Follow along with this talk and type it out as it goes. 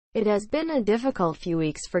It has been a difficult few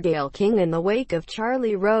weeks for Gayle King in the wake of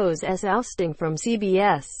Charlie Rose's ousting from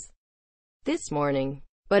CBS This Morning.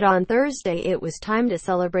 But on Thursday it was time to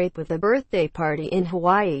celebrate with a birthday party in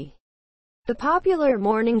Hawaii. The popular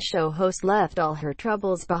morning show host left all her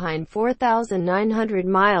troubles behind, 4,900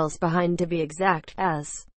 miles behind to be exact,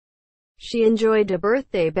 as she enjoyed a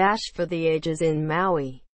birthday bash for the ages in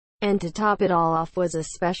Maui. And to top it all off was a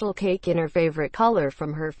special cake in her favorite color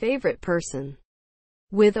from her favorite person,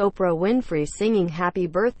 with Oprah Winfrey singing happy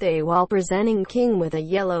birthday while presenting King with a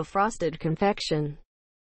yellow frosted confection.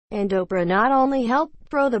 And Oprah not only helped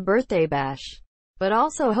throw the birthday bash, but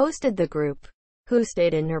also hosted the group, who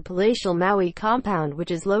stayed in her palatial Maui compound,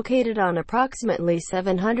 which is located on approximately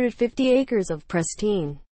 750 acres of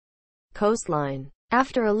pristine coastline.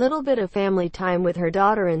 After a little bit of family time with her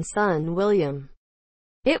daughter and son William,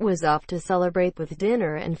 it was off to celebrate with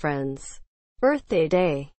dinner and friends. Birthday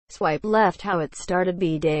day. Swipe left how it started.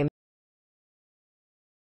 B-Day.